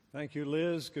Thank you,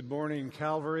 Liz. Good morning,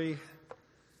 Calvary.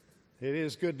 It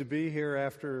is good to be here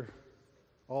after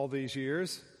all these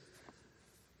years.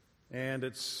 And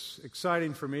it's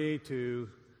exciting for me to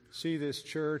see this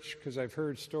church because I've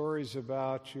heard stories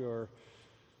about your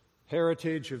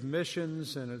heritage of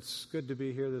missions, and it's good to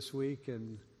be here this week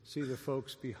and see the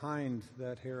folks behind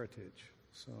that heritage.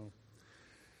 So,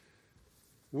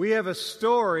 we have a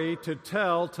story to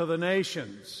tell to the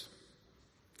nations.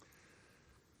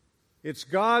 It's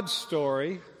God's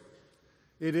story.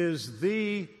 It is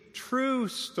the true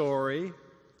story,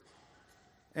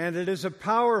 and it is a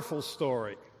powerful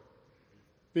story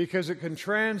because it can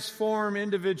transform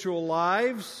individual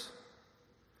lives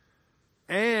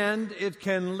and it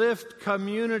can lift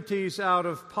communities out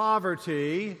of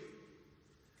poverty,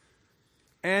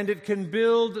 and it can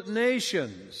build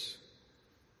nations.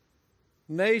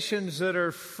 Nations that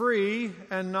are free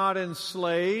and not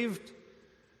enslaved.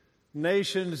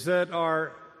 Nations that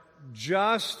are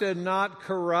just and not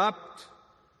corrupt.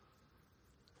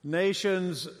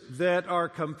 Nations that are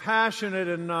compassionate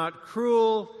and not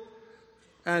cruel.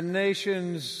 And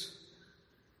nations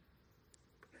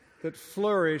that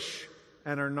flourish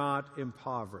and are not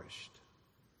impoverished.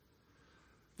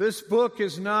 This book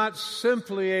is not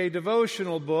simply a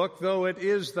devotional book, though it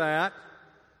is that.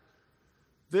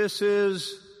 This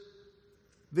is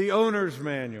the owner's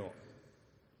manual.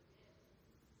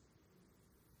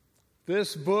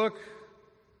 This book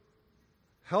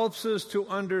helps us to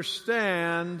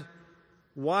understand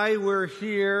why we're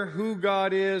here, who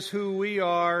God is, who we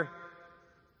are.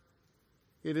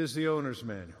 It is the owner's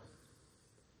manual.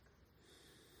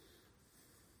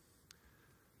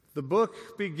 The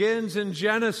book begins in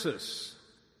Genesis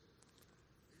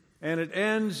and it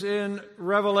ends in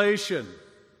Revelation.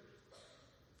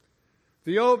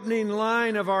 The opening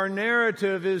line of our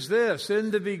narrative is this: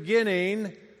 in the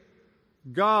beginning,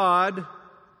 God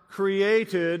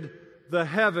created the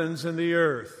heavens and the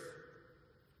earth.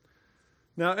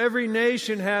 Now, every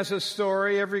nation has a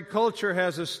story, every culture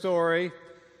has a story,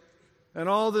 and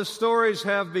all the stories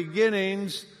have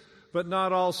beginnings, but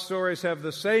not all stories have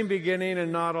the same beginning,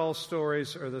 and not all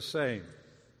stories are the same.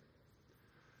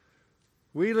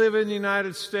 We live in the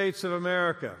United States of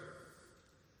America.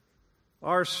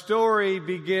 Our story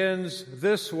begins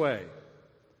this way.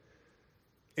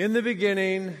 In the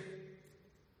beginning,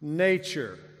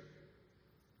 nature.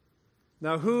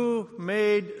 Now, who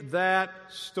made that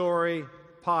story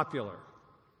popular?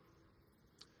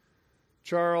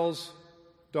 Charles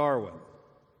Darwin.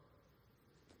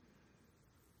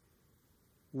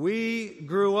 We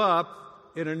grew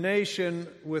up in a nation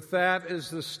with that as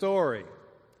the story.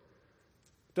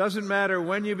 Doesn't matter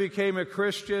when you became a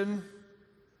Christian,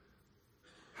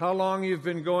 how long you've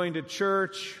been going to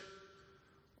church,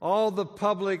 all the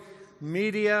public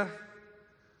media,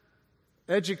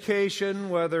 education,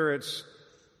 whether it's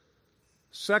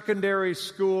secondary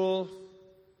school,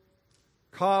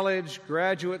 college,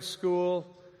 graduate school,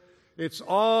 it's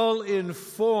all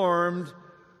informed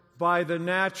by the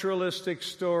naturalistic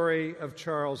story of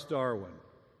Charles Darwin.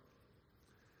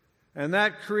 And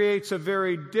that creates a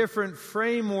very different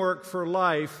framework for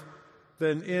life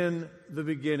than in the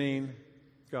beginning,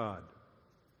 God.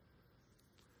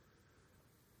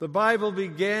 The Bible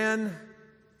began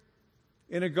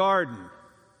in a garden,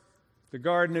 the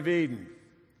Garden of Eden,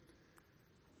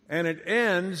 and it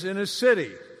ends in a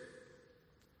city,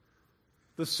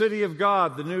 the city of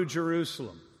God, the New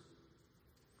Jerusalem.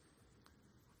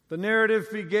 The narrative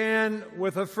began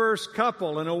with a first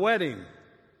couple and a wedding,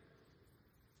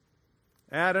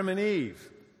 Adam and Eve,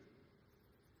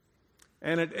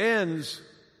 and it ends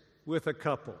with a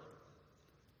couple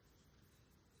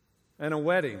and a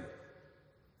wedding.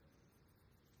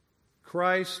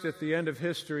 Christ, at the end of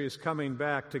history, is coming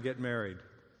back to get married.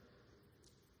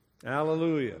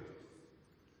 Hallelujah.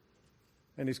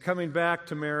 And he's coming back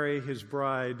to marry his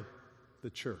bride, the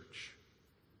church.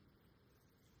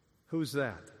 Who's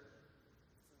that?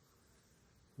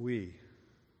 We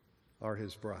are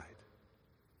his bride.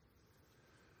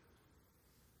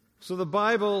 So the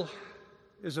Bible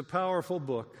is a powerful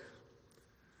book.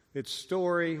 Its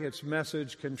story, its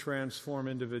message can transform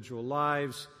individual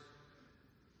lives.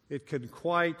 It can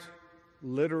quite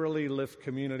literally lift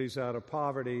communities out of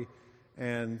poverty,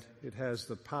 and it has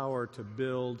the power to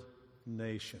build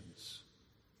nations.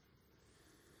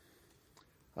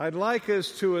 I'd like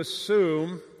us to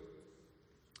assume,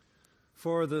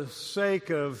 for the sake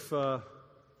of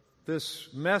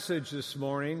this message this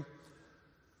morning,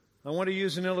 I want to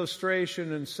use an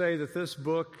illustration and say that this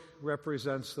book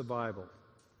represents the Bible.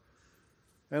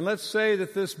 And let's say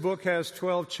that this book has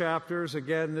 12 chapters.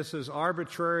 Again, this is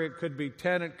arbitrary. It could be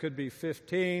 10, it could be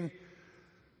 15.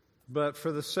 but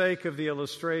for the sake of the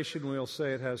illustration, we'll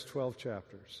say it has 12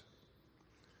 chapters.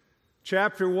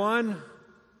 Chapter 1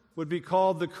 would be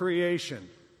called the creation.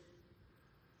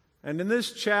 And in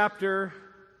this chapter,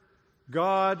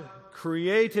 God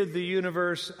created the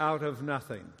universe out of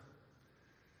nothing.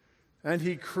 And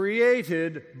He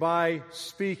created by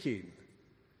speaking.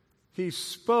 He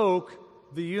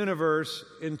spoke the universe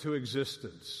into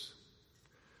existence.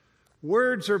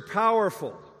 Words are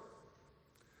powerful.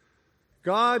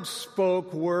 God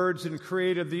spoke words and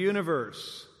created the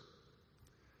universe.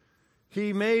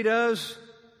 He made us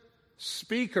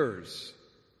speakers.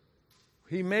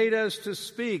 He made us to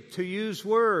speak, to use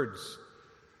words.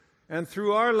 And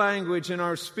through our language and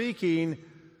our speaking,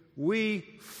 we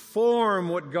form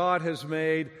what God has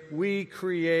made. We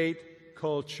create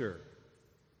culture.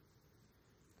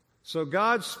 So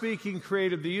God's speaking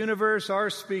created the universe. Our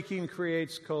speaking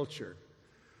creates culture.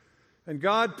 And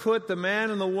God put the man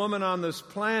and the woman on this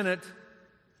planet,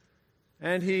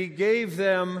 and He gave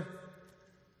them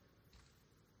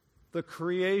the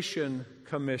Creation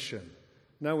Commission.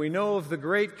 Now, we know of the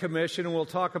Great Commission, and we'll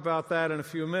talk about that in a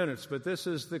few minutes, but this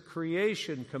is the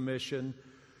Creation Commission.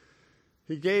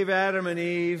 He gave Adam and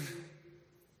Eve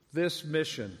this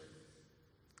mission.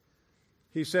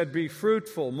 He said, "Be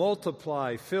fruitful,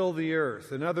 multiply, fill the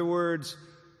earth." In other words,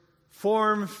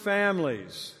 form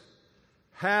families,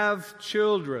 have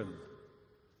children.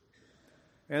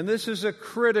 And this is a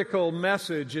critical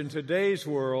message in today's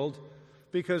world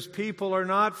because people are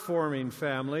not forming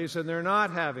families and they're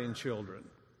not having children.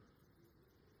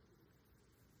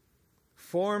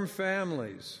 Form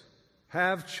families,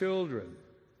 have children.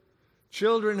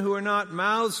 Children who are not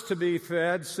mouths to be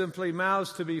fed, simply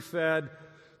mouths to be fed,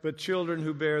 but children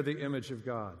who bear the image of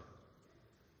God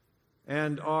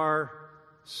and are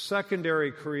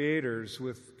secondary creators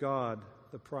with God,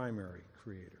 the primary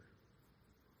creator.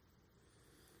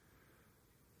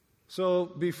 So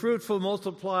be fruitful,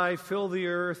 multiply, fill the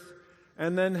earth,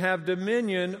 and then have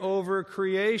dominion over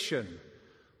creation.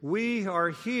 We are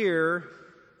here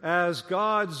as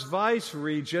God's vice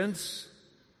regents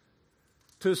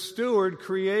to steward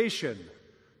creation,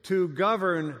 to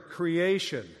govern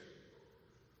creation.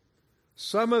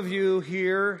 Some of you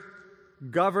here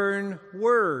govern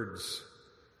words.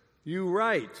 You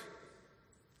write.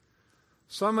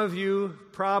 Some of you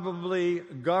probably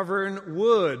govern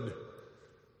wood.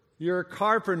 You're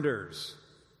carpenters.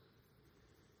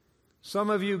 Some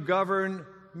of you govern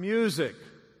music.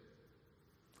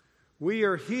 We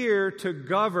are here to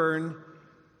govern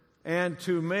and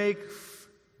to make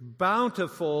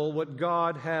bountiful what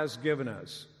God has given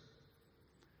us.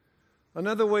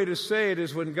 Another way to say it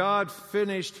is when God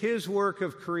finished His work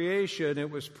of creation, it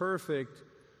was perfect,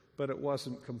 but it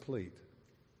wasn't complete.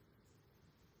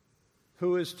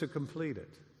 Who is to complete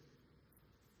it?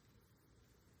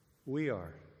 We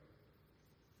are.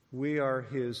 We are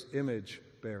His image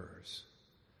bearers.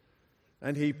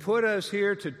 And He put us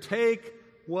here to take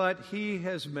what He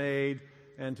has made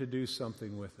and to do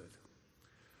something with it.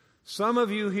 Some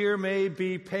of you here may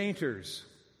be painters.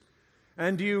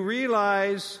 And do you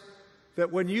realize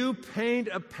that when you paint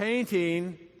a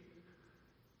painting,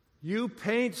 you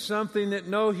paint something that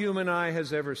no human eye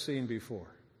has ever seen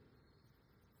before?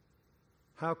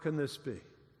 How can this be?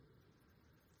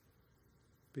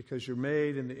 Because you're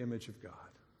made in the image of God.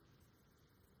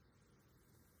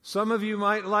 Some of you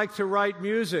might like to write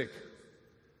music.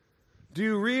 Do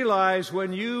you realize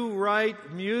when you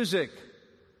write music,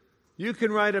 you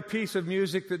can write a piece of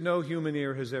music that no human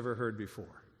ear has ever heard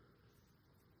before?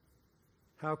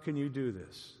 How can you do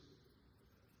this?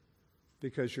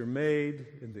 Because you're made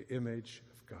in the image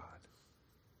of God.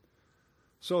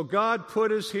 So God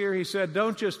put us here. He said,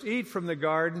 don't just eat from the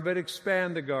garden, but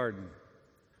expand the garden.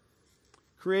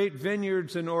 Create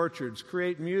vineyards and orchards.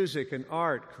 Create music and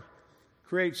art.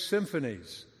 Create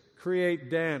symphonies. Create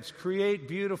dance. Create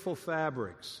beautiful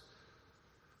fabrics.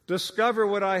 Discover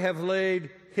what I have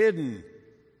laid hidden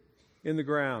in the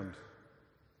ground.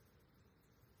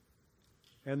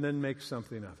 And then make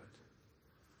something of it.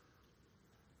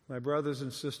 My brothers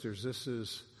and sisters, this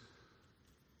is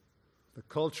the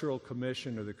Cultural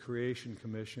Commission or the Creation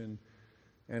Commission,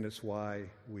 and it's why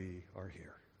we are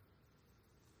here.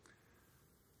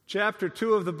 Chapter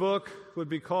 2 of the book would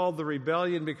be called The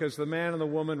Rebellion because the man and the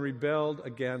woman rebelled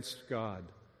against God.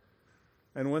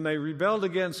 And when they rebelled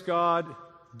against God,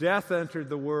 death entered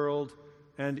the world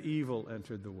and evil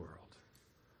entered the world.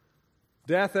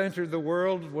 Death entered the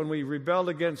world. When we rebelled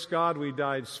against God, we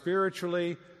died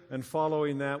spiritually, and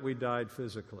following that, we died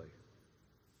physically.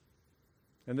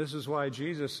 And this is why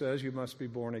Jesus says you must be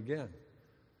born again.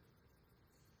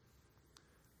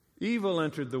 Evil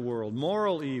entered the world,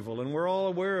 moral evil, and we're all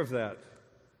aware of that.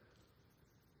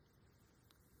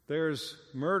 There's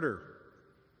murder,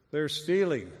 there's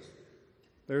stealing,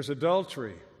 there's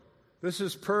adultery. This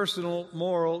is personal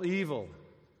moral evil.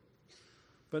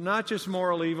 But not just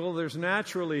moral evil, there's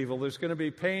natural evil. There's going to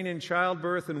be pain in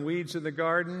childbirth and weeds in the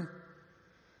garden.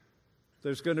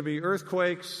 There's going to be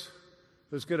earthquakes.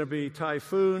 There's going to be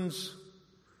typhoons.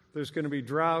 There's going to be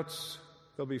droughts.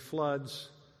 There'll be floods.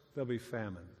 There'll be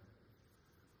famine.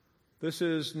 This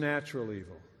is natural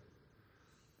evil.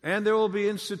 And there will be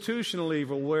institutional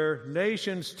evil, where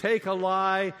nations take a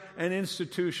lie and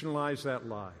institutionalize that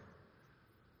lie.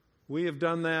 We have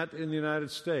done that in the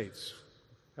United States.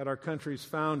 At our country's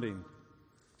founding,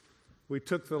 we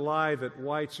took the lie that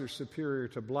whites are superior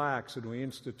to blacks and we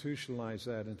institutionalized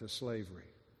that into slavery.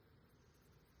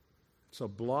 It's a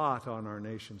blot on our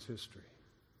nation's history.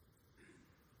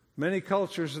 Many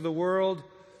cultures of the world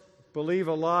believe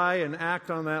a lie and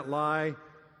act on that lie,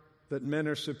 that men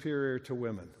are superior to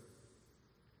women.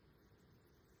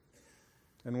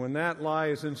 And when that lie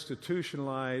is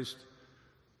institutionalized,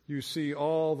 you see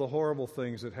all the horrible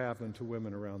things that happen to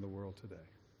women around the world today.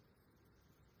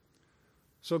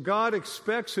 So God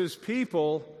expects His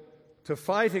people to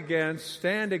fight against,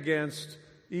 stand against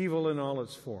evil in all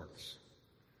its forms.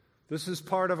 This is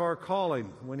part of our calling.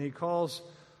 When He calls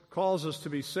us to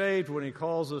be saved, when He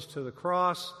calls us to the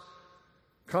cross,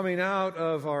 coming out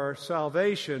of our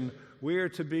salvation, we are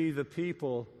to be the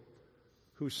people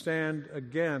who stand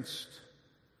against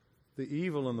the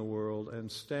evil in the world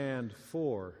and stand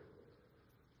for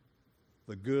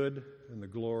the good and the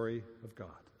glory of God.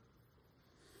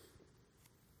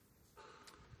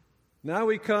 Now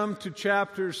we come to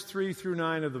chapters 3 through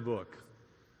 9 of the book.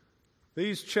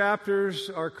 These chapters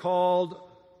are called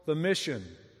the mission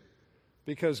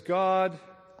because God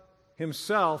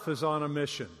Himself is on a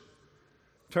mission.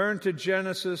 Turn to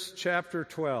Genesis chapter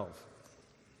 12.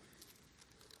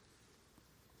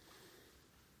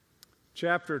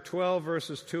 Chapter 12,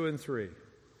 verses 2 and 3.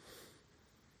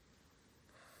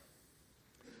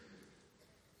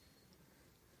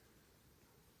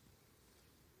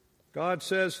 God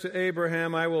says to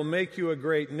Abraham, I will make you a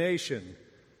great nation,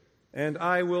 and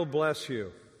I will bless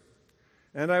you.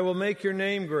 And I will make your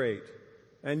name great,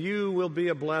 and you will be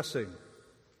a blessing.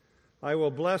 I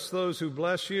will bless those who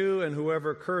bless you, and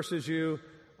whoever curses you,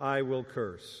 I will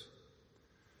curse.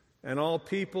 And all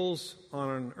peoples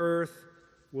on earth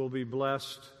will be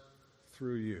blessed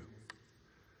through you.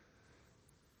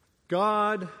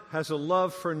 God has a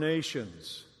love for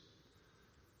nations.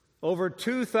 Over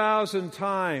 2,000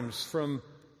 times from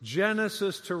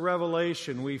Genesis to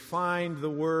Revelation, we find the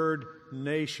word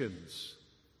nations.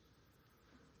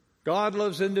 God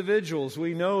loves individuals,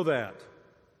 we know that.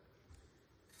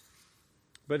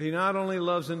 But He not only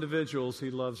loves individuals,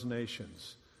 He loves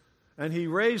nations. And He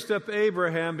raised up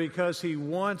Abraham because He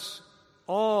wants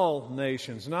all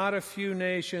nations, not a few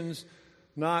nations,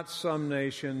 not some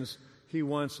nations. He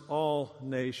wants all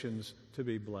nations to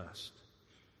be blessed.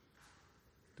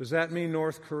 Does that mean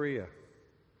North Korea?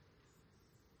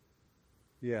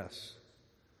 Yes.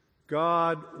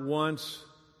 God wants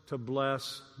to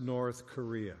bless North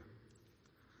Korea.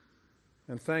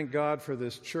 And thank God for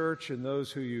this church and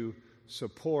those who you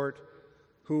support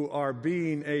who are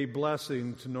being a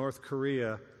blessing to North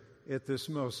Korea at this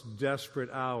most desperate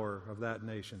hour of that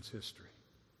nation's history.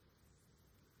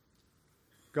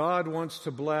 God wants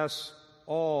to bless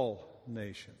all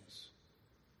nations.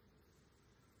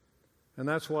 And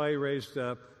that's why He raised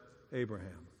up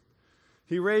Abraham.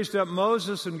 He raised up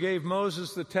Moses and gave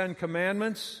Moses the 10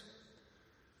 Commandments.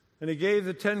 And He gave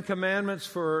the 10 Commandments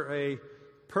for a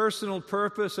personal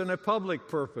purpose and a public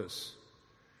purpose.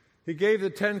 He gave the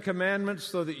 10 Commandments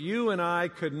so that you and I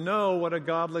could know what a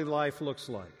godly life looks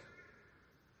like,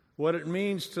 what it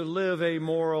means to live a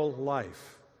moral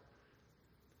life.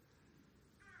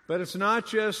 But it's not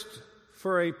just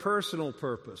for a personal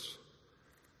purpose.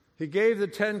 He gave the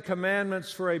 10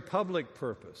 Commandments for a public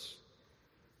purpose.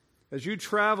 As you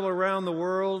travel around the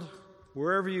world,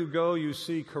 wherever you go, you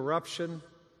see corruption,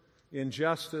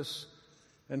 injustice,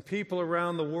 and people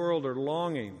around the world are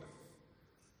longing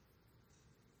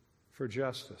for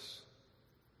justice.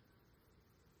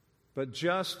 But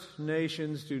just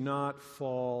nations do not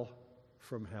fall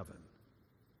from heaven.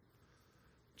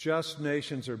 Just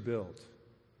nations are built.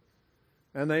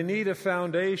 And they need a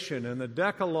foundation, and the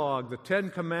Decalogue, the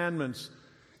 10 Commandments,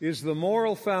 is the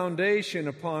moral foundation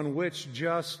upon which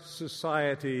just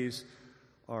societies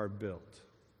are built.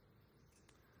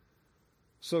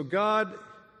 So God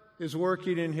is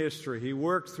working in history. He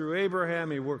worked through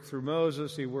Abraham, He worked through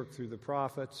Moses, He worked through the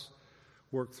prophets,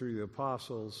 worked through the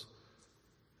apostles,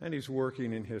 And He's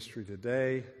working in history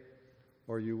today,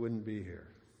 or you wouldn't be here.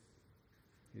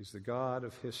 He's the God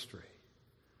of history.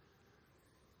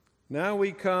 Now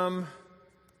we come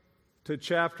to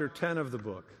chapter 10 of the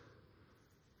book.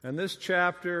 And this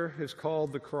chapter is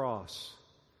called the cross.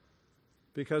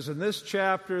 Because in this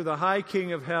chapter, the High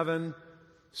King of Heaven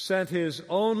sent His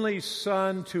only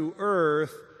Son to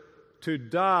earth to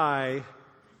die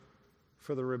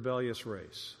for the rebellious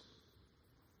race.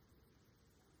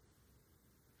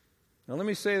 Now let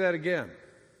me say that again.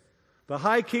 The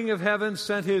High King of Heaven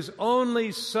sent His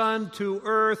only Son to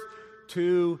earth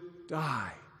to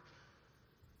die.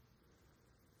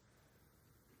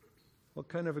 What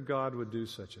kind of a God would do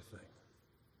such a thing?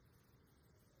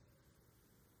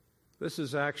 This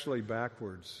is actually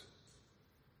backwards.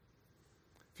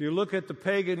 If you look at the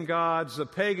pagan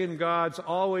gods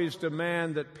always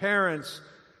demand that parents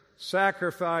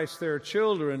sacrifice their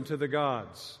children to the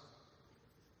gods.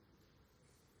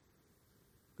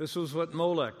 This was what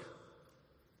Molech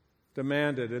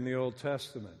demanded in the Old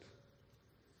Testament.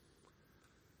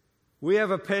 We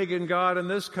have a pagan god in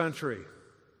this country.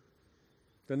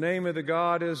 The name of the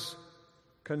god is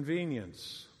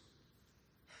convenience.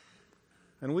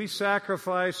 And we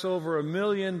sacrifice over 1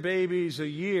 million babies a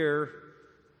year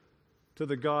to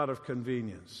the god of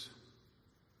convenience.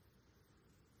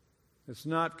 It's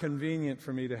not convenient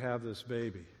for me to have this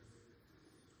baby.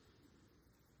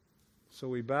 So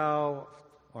we bow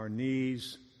our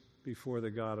knees before the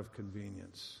god of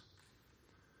convenience.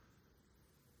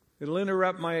 It'll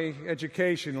interrupt my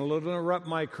education. It'll interrupt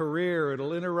my career.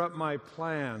 It'll interrupt my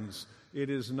plans.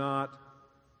 It is not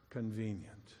convenient.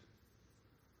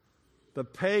 The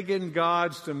pagan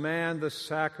gods demand the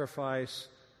sacrifice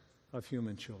of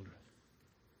human children.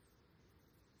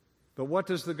 But what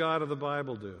does the God of the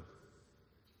Bible do?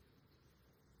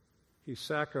 He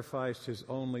sacrificed His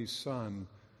only Son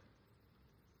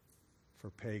for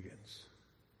pagans.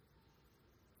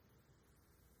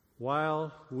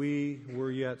 While we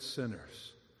were yet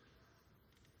sinners,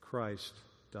 Christ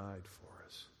died for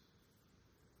us.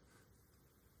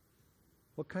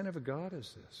 What kind of a God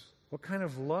is this? What kind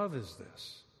of love is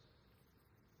this?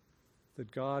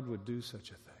 That God would do such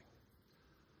a thing.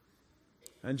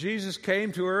 And Jesus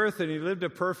came to earth and He lived a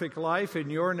perfect life in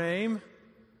your name.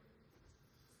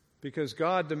 Because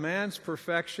God demands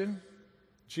perfection.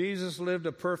 Jesus lived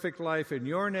a perfect life in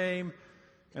your name,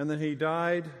 and then He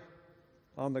died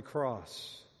on the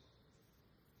cross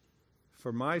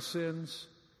for my sins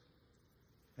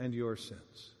and your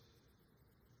sins.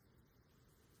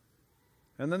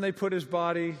 And then they put His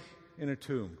body in a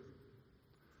tomb.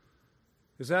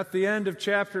 Is that the end of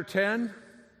chapter 10?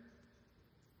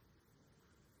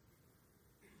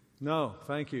 No,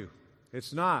 thank you.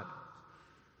 It's not.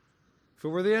 If it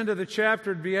were the end of the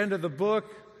chapter, it'd be the end of the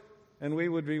book, and we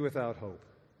would be without hope.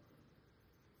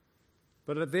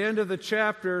 But at the end of the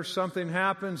chapter, something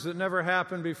happens that never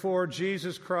happened before.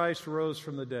 Jesus Christ rose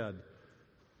from the dead.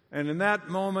 And in that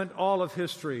moment, all of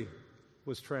history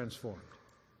was transformed.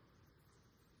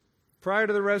 Prior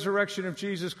to the resurrection of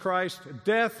Jesus Christ,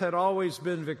 death had always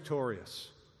been victorious.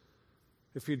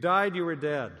 If you died, you were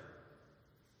dead.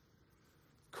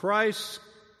 Christ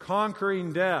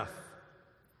conquering death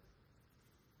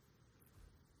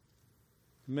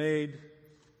made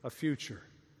a future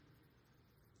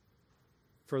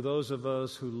for those of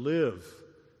us who live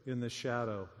in the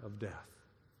shadow of death.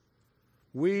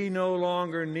 We no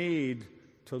longer need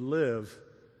to live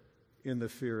in the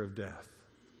fear of death.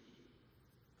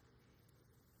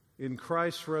 In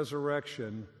Christ's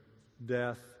resurrection,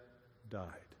 death died.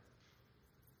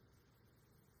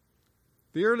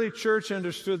 The early church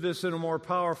understood this in a more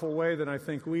powerful way than I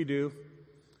think we do.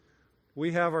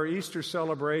 We have our Easter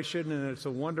celebration, and it's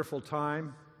a wonderful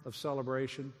time of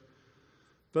celebration.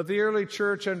 But the early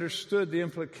church understood the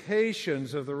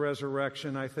implications of the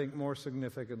resurrection, I think, more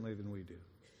significantly than we do.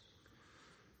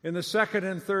 In the 2nd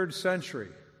and 3rd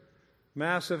century,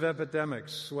 massive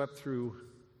epidemics swept through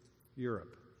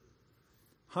Europe.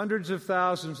 Hundreds of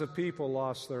thousands of people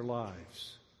lost their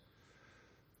lives.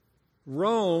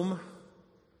 Rome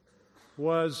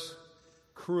was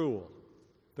cruel.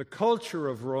 The culture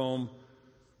of Rome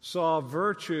saw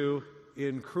virtue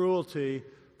in cruelty.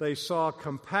 They saw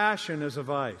compassion as a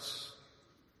vice.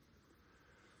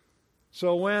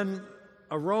 So when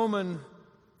a Roman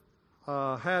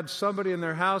had somebody in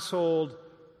their household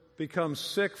become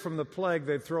sick from the plague,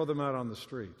 they'd throw them out on the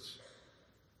streets.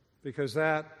 Because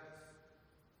you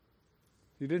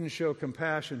didn't show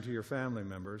compassion to your family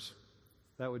members.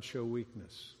 That would show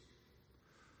weakness.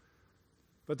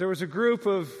 But there was a group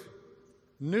of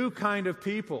new kind of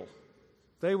people.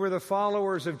 They were the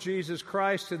followers of Jesus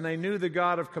Christ, and they knew the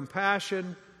God of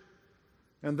compassion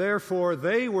And therefore,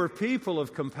 they were people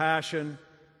of compassion.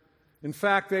 In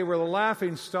fact, they were the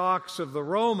laughing stocks of the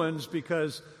Romans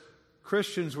because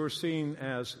Christians were seen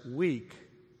as weak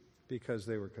because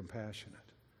they were compassionate.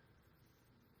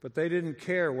 But they didn't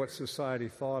care what society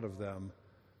thought of them.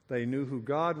 They knew who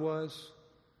God was,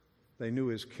 they knew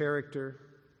His character,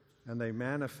 and they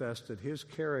manifested His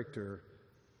character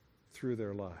through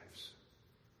their lives.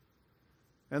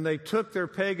 And they took their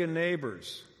pagan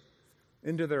neighbors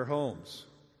into their homes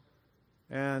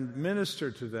and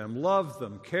ministered to them, loved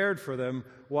them, cared for them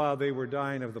while they were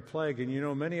dying of the plague. And you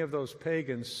know, many of those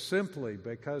pagans, simply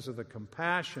because of the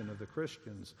compassion of the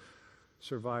Christians,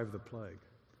 survived the plague.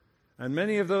 And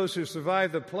many of those who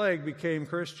survived the plague became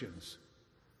Christians.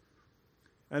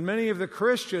 And many of the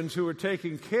Christians who were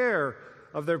taking care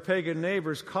of their pagan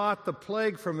neighbors caught the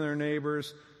plague from their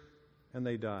neighbors, and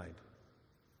they died.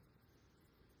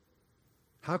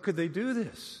 How could they do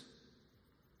this?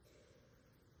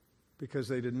 Because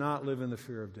they did not live in the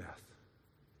fear of death.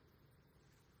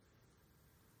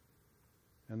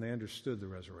 And they understood the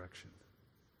resurrection.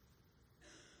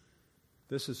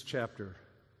 This is chapter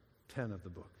 10 of the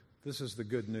book. This is the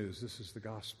good news. This is the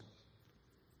gospel.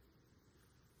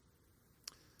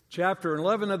 Chapter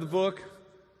 11 of the book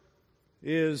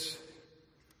is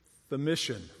the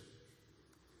mission,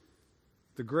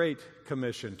 the Great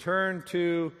Commission. Turn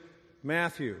to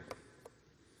Matthew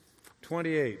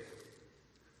 28,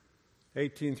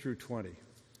 18 through 20.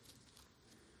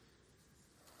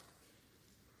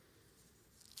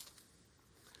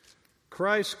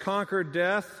 Christ conquered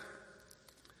death,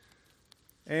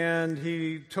 and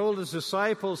He told His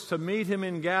disciples to meet Him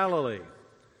in Galilee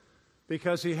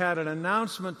because He had an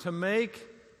announcement to make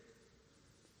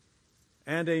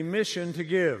and a mission to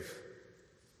give.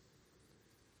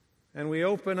 And we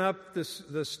open up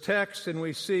this text and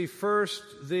we see first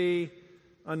the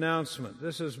announcement.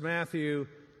 This is Matthew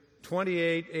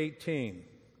 28:18.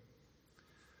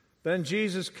 Then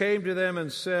Jesus came to them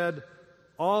and said,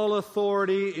 "All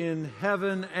authority in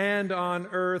heaven and on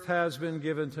earth has been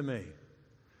given to me."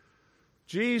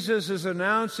 Jesus is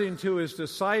announcing to His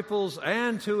disciples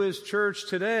and to His church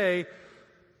today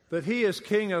that He is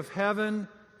King of heaven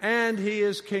and He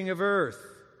is King of earth.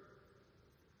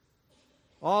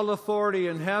 All authority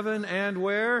in heaven and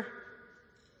where?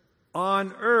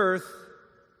 On earth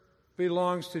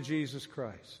belongs to Jesus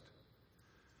Christ.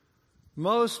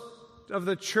 Most of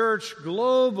the church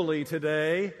globally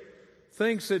today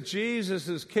thinks that Jesus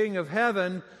is King of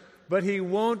heaven, but He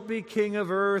won't be King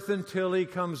of earth until He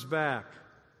comes back.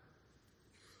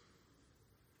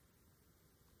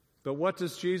 But what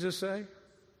does Jesus say?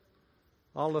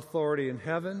 All authority in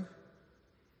heaven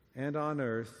and on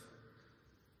earth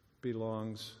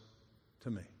belongs to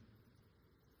me.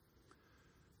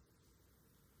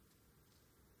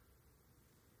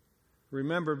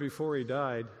 Remember, before He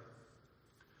died,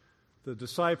 the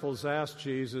disciples asked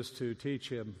Jesus to teach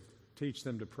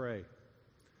them to pray.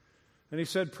 And He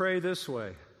said, "Pray this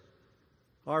way: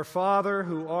 Our Father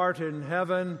who art in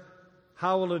heaven,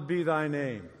 hallowed be thy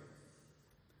name.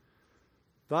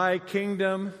 Thy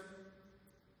kingdom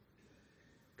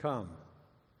come.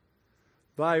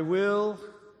 Thy will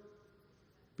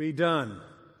be done."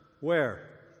 Where?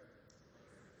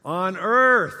 On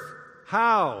earth.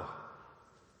 How?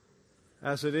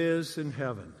 As it is in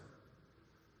heaven.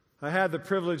 I had the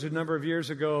privilege a number of years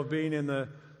ago of being in the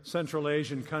Central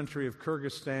Asian country of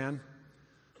Kyrgyzstan.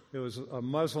 It was a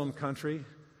Muslim country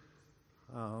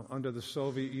under the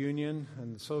Soviet Union,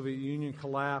 and the Soviet Union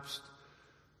collapsed.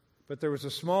 But there was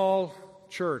a small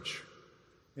church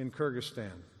in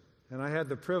Kyrgyzstan, and I had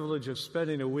the privilege of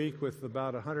spending a week with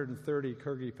about 130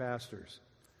 Kyrgyz pastors.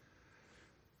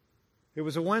 It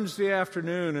was a Wednesday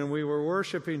afternoon, and we were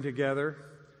worshiping together.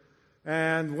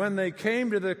 And when they came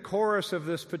to the chorus of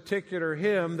this particular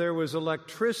hymn, there was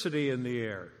electricity in the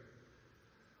air.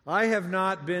 I have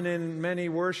not been in many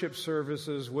worship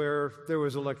services where there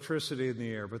was electricity in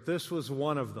the air, but this was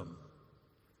one of them.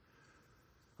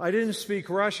 I didn't speak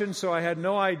Russian, so I had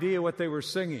no idea what they were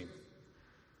singing.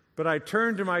 But I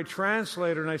turned to my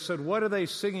translator and I said, "What are they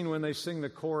singing when they sing the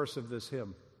chorus of this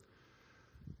hymn?"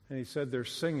 And he said, "They're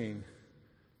singing,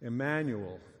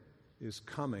 'Emmanuel is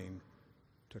coming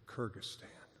to Kyrgyzstan.'"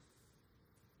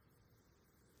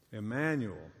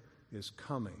 Emmanuel is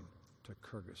coming to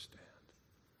Kyrgyzstan.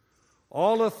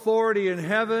 All authority in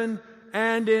heaven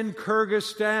and in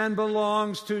Kyrgyzstan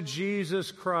belongs to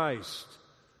Jesus Christ.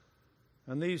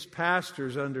 And these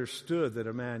pastors understood that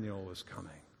Emmanuel was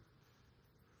coming.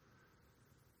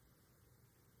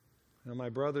 Now, my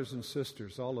brothers and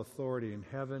sisters, all authority in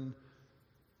heaven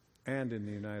and in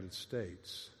the United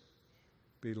States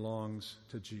belongs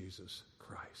to Jesus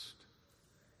Christ.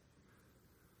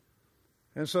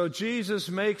 And so Jesus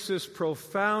makes this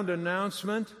profound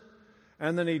announcement,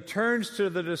 and then he turns to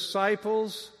the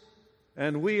disciples,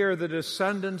 and we are the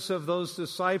descendants of those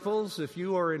disciples. If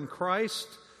you are in Christ,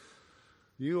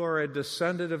 you are a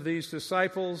descendant of these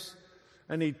disciples.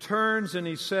 And he turns and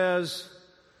he says,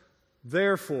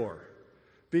 therefore,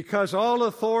 because all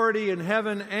authority in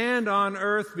heaven and on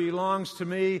earth belongs to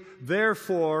me,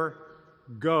 therefore,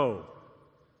 go.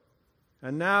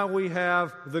 And now we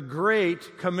have the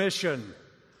Great Commission.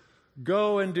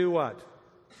 Go and do what?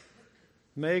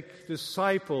 Make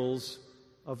disciples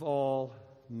of all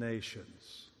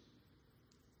nations.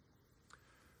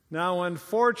 Now,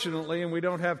 unfortunately, and we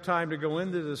don't have time to go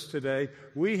into this today,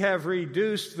 we have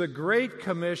reduced the Great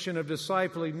Commission of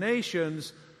discipling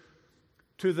nations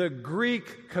to the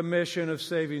Greek Commission of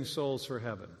saving souls for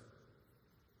heaven.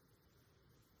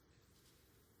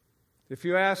 If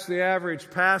you ask the average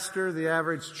pastor, the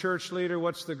average church leader,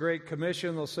 what's the Great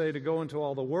Commission? They'll say to go into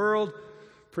all the world,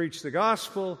 preach the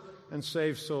gospel, and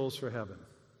save souls for heaven.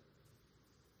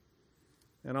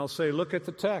 And I'll say, look at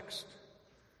the text.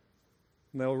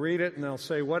 And they'll read it and they'll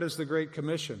say, what is the Great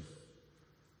Commission?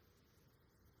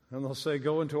 And they'll say,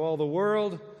 go into all the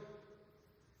world,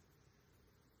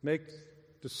 make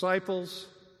disciples,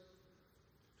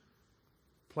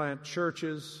 plant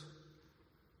churches.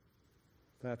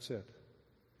 That's it.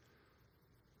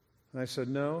 And I said,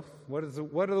 no. What do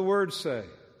the words say?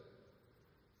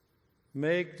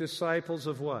 Make disciples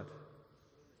of what?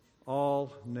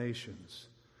 All nations.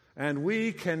 And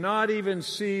we cannot even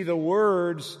see the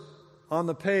words on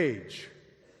the page.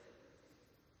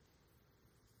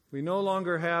 We no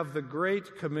longer have the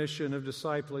Great Commission of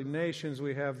discipling nations.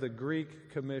 We have the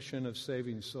Greek Commission of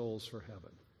saving souls for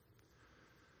heaven.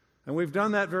 And we've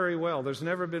done that very well. There's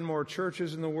never been more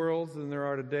churches in the world than there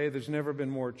are today. There's never been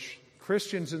more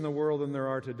Christians in the world than there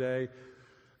are today.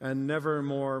 And never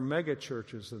more mega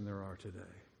churches than there are today.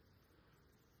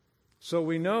 So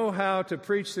we know how to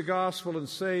preach the gospel and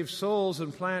save souls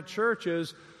and plant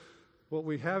churches. What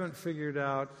we haven't figured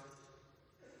out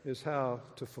is how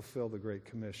to fulfill the Great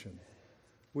Commission.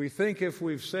 We think if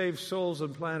we've saved souls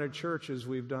and planted churches,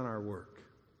 we've done our work.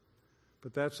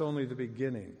 But that's only the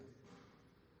beginning.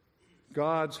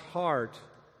 God's heart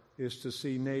is to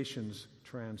see nations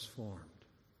transformed.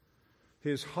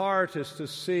 His heart is to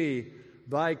see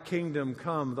thy kingdom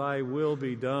come, thy will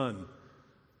be done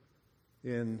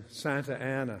in Santa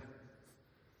Ana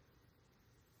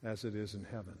as it is in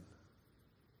heaven.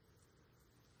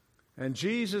 And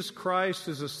Jesus Christ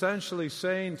is essentially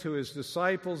saying to his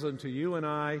disciples and to you and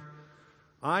I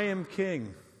am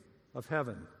king of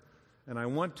heaven, and I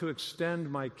want to extend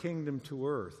my kingdom to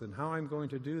earth. And how I'm going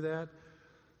to do that?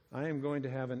 I am going to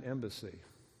have an embassy.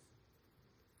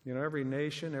 You know, every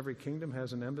nation, every kingdom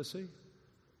has an embassy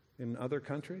in other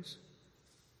countries.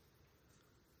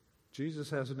 Jesus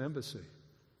has an embassy.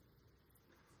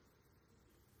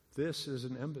 This is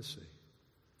an embassy.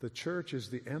 The church is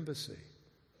the embassy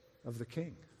of the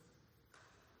King.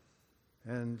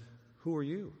 And who are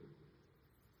you?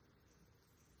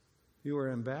 You are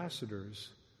ambassadors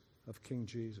of King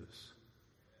Jesus.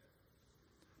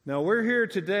 Now, we're here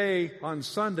today on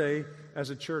Sunday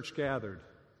as a church gathered.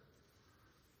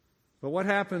 But what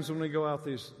happens when we go out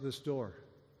this door?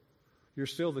 You're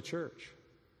still the church.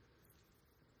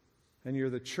 And you're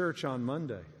the church on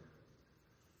Monday.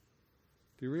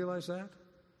 Do you realize that?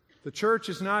 The church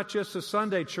is not just a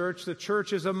Sunday church. The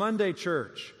church is a Monday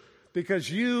church. Because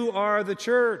you are the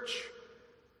church.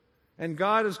 And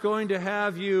God is going to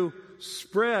have you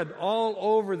spread all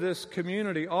over this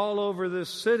community, all over this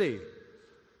city.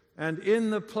 And in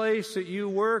the place that you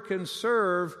work and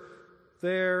serve,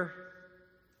 there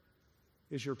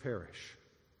is your parish.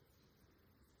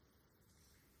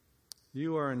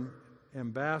 You are an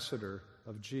ambassador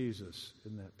of Jesus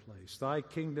in that place. Thy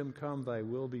kingdom come, thy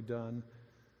will be done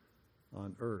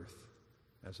on earth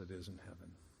as it is in heaven.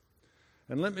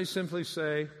 And let me simply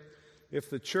say, if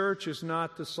the church is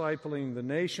not discipling the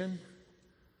nation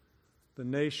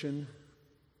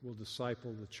will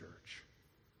disciple the church.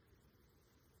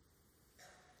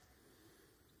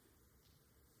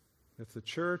 If the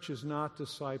church is not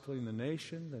discipling the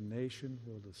nation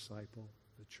will disciple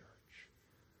the church.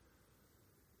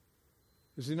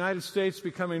 Is the United States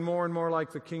becoming more and more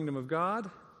like the kingdom of God?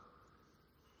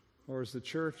 Or is the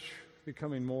church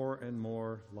becoming more and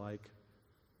more like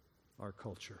our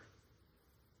culture?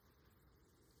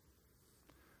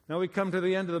 Now we come to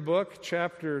the end of the book,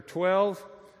 chapter 12.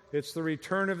 It's the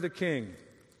return of the King.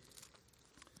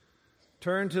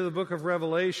 Turn to the book of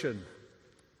Revelation,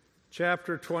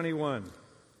 chapter 21.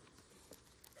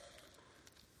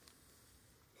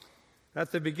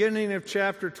 At the beginning of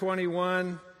chapter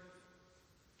 21,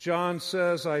 John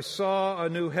says, I saw a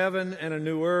new heaven and a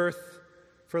new earth,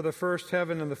 for the first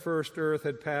heaven and the first earth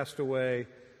had passed away.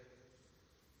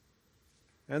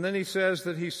 And then he says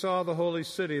that he saw the holy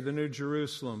city, the New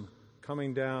Jerusalem,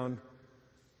 coming down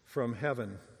from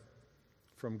heaven,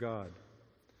 from God.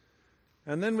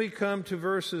 And then we come to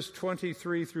verses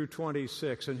 23 through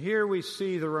 26, and here we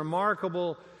see the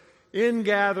remarkable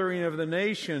ingathering of the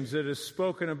nations that is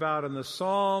spoken about in the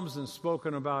Psalms and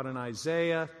spoken about in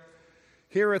Isaiah.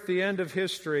 Here at the end of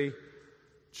history,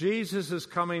 Jesus is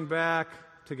coming back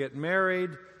to get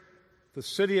married. The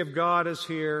city of God is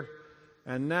here,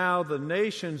 and now the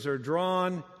nations are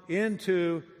drawn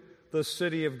into the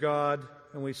city of God,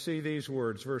 and we see these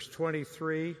words, verse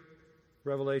 23,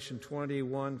 Revelation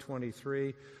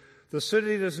 21:23. The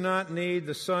city does not need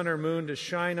the sun or moon to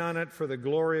shine on it, for the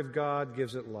glory of God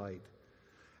gives it light,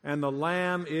 and the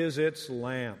Lamb is its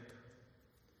lamp.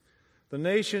 The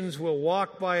nations will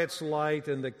walk by its light,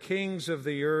 and the kings of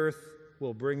the earth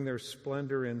will bring their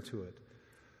splendor into it.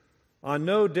 On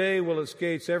no day will its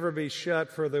gates ever be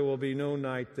shut, for there will be no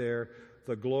night there.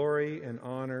 The glory and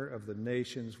honor of the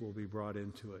nations will be brought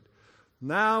into it.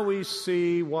 Now we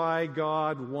see why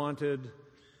God wanted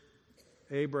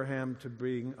Abraham to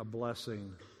bring a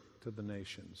blessing to the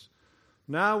nations.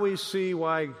 Now we see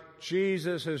why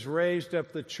Jesus has raised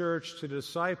up the church to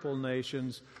disciple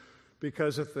nations,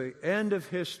 because at the end of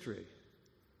history,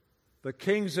 the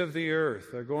kings of the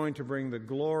earth are going to bring the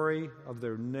glory of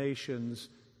their nations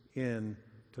into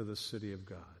the city of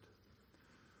God.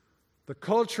 The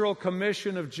cultural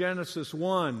commission of Genesis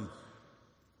 1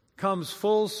 comes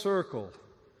full circle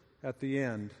at the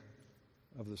end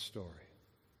of the story.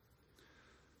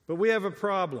 But we have a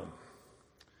problem.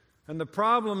 And the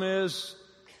problem is,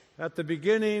 at the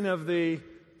beginning of the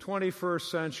 21st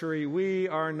century, we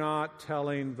are not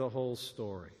telling the whole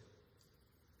story.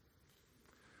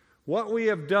 What we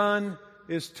have done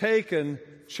is taken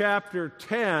chapter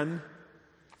 10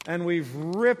 and we've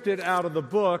ripped it out of the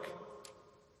book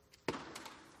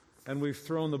and we've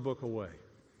thrown the book away.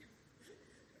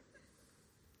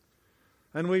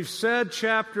 And we've said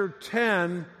chapter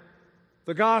 10,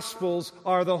 the Gospels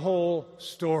are the whole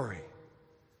story.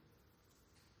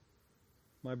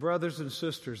 My brothers and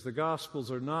sisters, the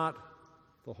Gospels are not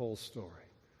the whole story.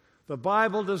 The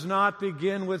Bible does not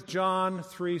begin with John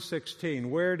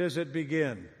 3:16. Where does it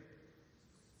begin?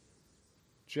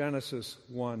 Genesis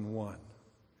 1:1.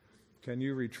 Can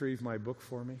you retrieve my book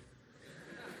for me?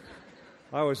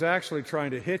 I was actually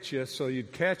trying to hit you so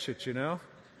you'd catch it, you know.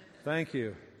 Thank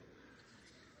you.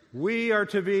 We are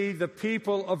to be the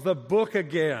people of the book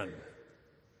again,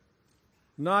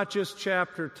 not just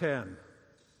chapter 10.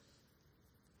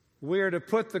 We are to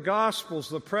put the Gospels,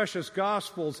 the precious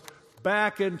Gospels,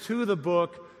 back into the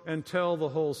book and tell the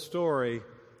whole story.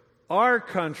 Our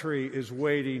country is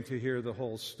waiting to hear the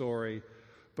whole story,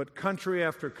 but country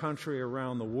after country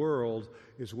around the world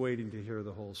is waiting to hear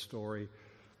the whole story,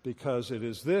 because it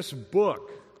is this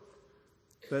book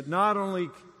that not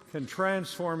only can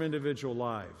transform individual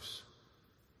lives,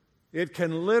 it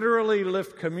can literally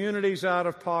lift communities out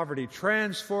of poverty,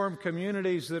 transform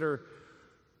communities that are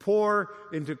poor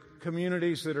into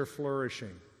communities that are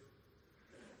flourishing.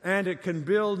 And it can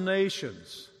build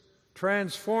nations,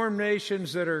 transform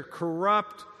nations that are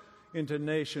corrupt into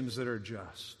nations that are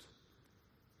just.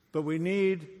 But we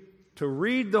need to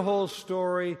read the whole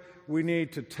story, we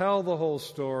need to tell the whole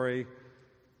story,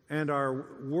 and our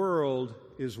world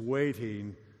is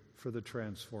waiting for the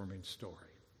transforming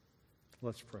story.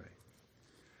 Let's pray.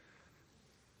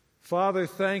 Father,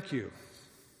 thank you.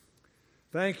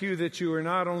 Thank you that you are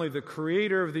not only the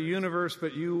creator of the universe,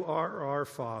 but you are our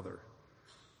Father.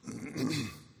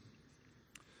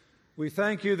 We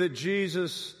thank you that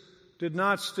Jesus did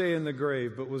not stay in the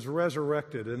grave, but was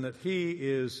resurrected, and that he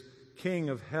is King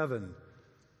of heaven,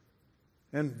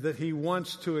 and that he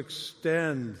wants to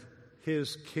extend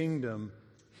his kingdom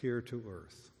here to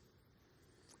earth.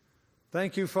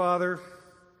 Thank you, Father.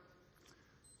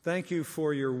 Thank you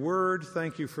for your word.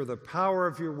 Thank you for the power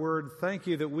of your word. Thank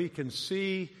you that we can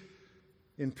see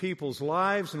in people's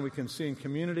lives and we can see in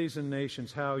communities and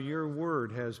nations how your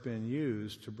word has been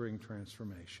used to bring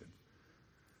transformation.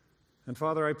 And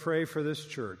Father, I pray for this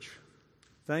church.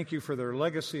 Thank you for their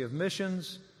legacy of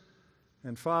missions.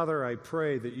 And Father, I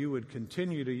pray that you would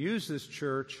continue to use this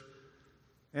church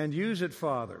and use it,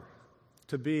 Father,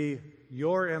 to be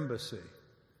your embassy.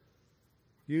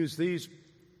 Use these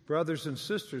brothers and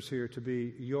sisters here to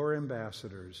be your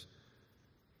ambassadors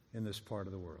in this part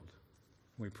of the world.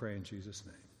 We pray in Jesus'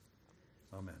 name.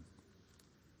 Amen.